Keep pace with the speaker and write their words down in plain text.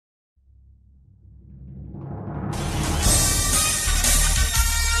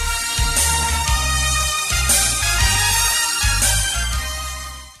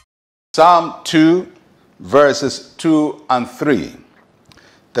Psalm 2, verses 2 and 3.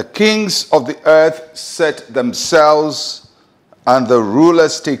 The kings of the earth set themselves, and the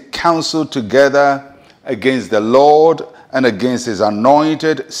rulers take counsel together against the Lord and against his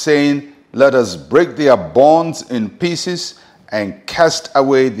anointed, saying, let us break their bonds in pieces and cast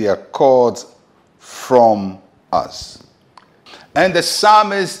away their cords from us. And the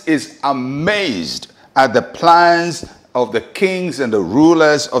psalmist is amazed at the plans of the kings and the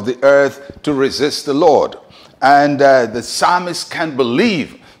rulers of the earth to resist the Lord. And the psalmist can't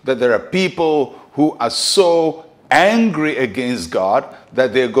believe that there are people who are so angry against God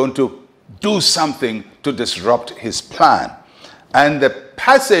that they're going to do something to disrupt his plan. And the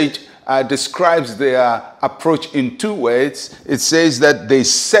passage describes their approach in two ways. It says that they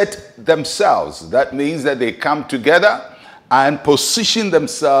set themselves. That means that they come together and position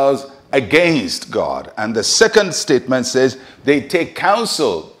themselves against God. And the second statement says they take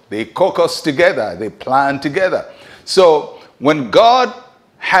counsel, they caucus together, they plan together. So when God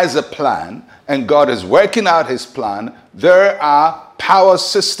has a plan and God is working out his plan, there are power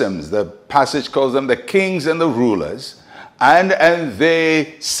systems. The passage calls them the kings and the rulers. And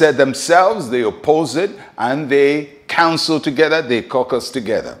they set themselves, they oppose it, and they counsel together, they caucus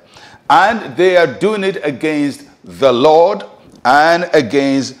together. And they are doing it against the Lord and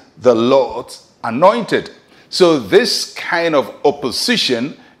against the Lord's anointed. So this kind of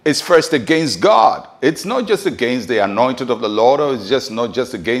opposition is first against God. It's not just against the anointed of the Lord, or it's just not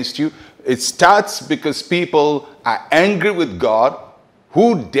just against you. It starts because people are angry with God.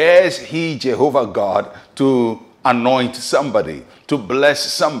 Who dares he, Jehovah God, to anoint somebody, to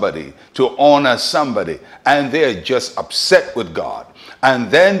bless somebody, to honor somebody? And they are just upset with God. And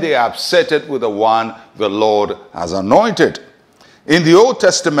then they are upset with the one the Lord has anointed. In the Old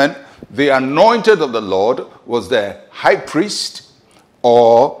Testament, the anointed of the Lord was the high priest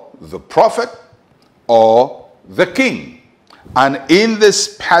or the prophet or the king. And in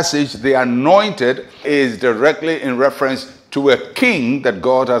this passage, the anointed is directly in reference to a king that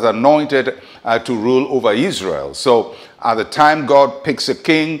God has anointed to rule over Israel. So at the time God picks a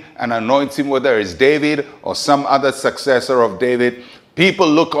king and anoints him, whether it's David or some other successor of David, people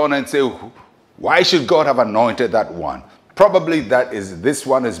look on and say, why should God have anointed that one? Probably this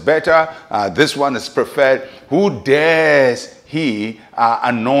one is better, this one is preferred. Who dares he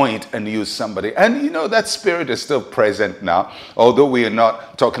anoint and use somebody? And you know, that spirit is still present now, although we are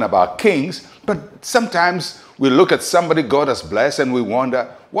not talking about kings. But sometimes we look at somebody God has blessed and we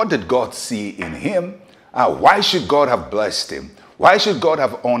wonder, what did God see in him? Why should God have blessed him? Why should God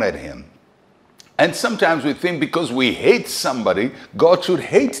have honored him? And sometimes we think because we hate somebody, God should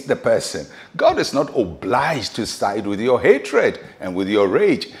hate the person. God is not obliged to side with your hatred and with your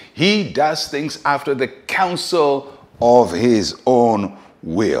rage. He does things after the counsel of his own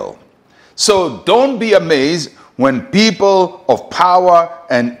will. So don't be amazed when people of power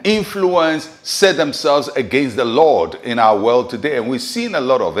and influence set themselves against the Lord in our world today. And we've seen a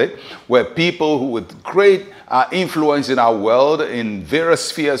lot of it, where people who with great influence in our world, in various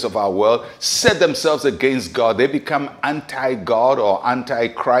spheres of our world, set themselves against God. They become anti-God or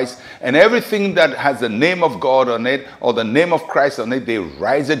anti-Christ. And everything that has the name of God on it or the name of Christ on it, they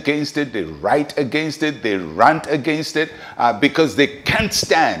rise against it, they write against it, they rant against it, because they can't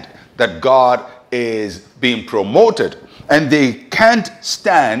stand that God is being promoted. And they can't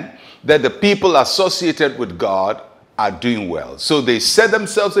stand that the people associated with God are doing well. So they set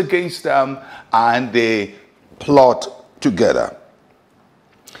themselves against them and they plot together.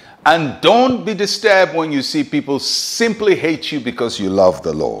 And don't be disturbed when you see people simply hate you because you love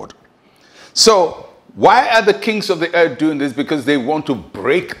the Lord. So why are the kings of the earth doing this? Because they want to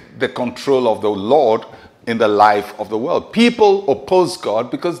break the control of the Lord in the life of the world. People oppose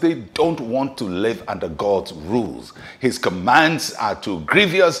God because they don't want to live under God's rules. His commands are too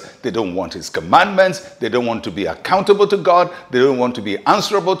grievous. They don't want his commandments. They don't want to be accountable to God. They don't want to be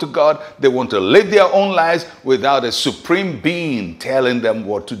answerable to God. They want to live their own lives without a supreme being telling them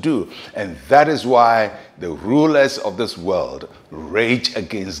what to do. And that is why the rulers of this world rage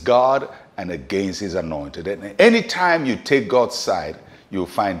against God and against his anointed. And anytime you take God's side, you'll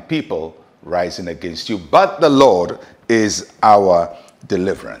find people rising against you. But the Lord is our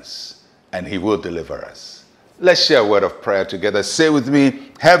deliverance, and he will deliver us. Let's share a word of prayer together. Say with me,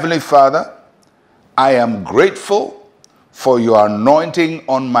 Heavenly Father, I am grateful for your anointing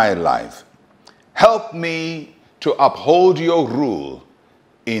on my life. Help me to uphold your rule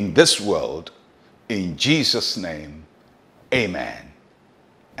in this world. In Jesus' name, amen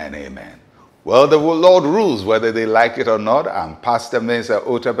and amen. Well, the Lord rules whether they like it or not. I'm Pastor Mensa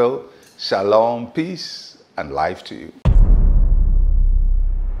Otabil. Shalom, peace, and life to you.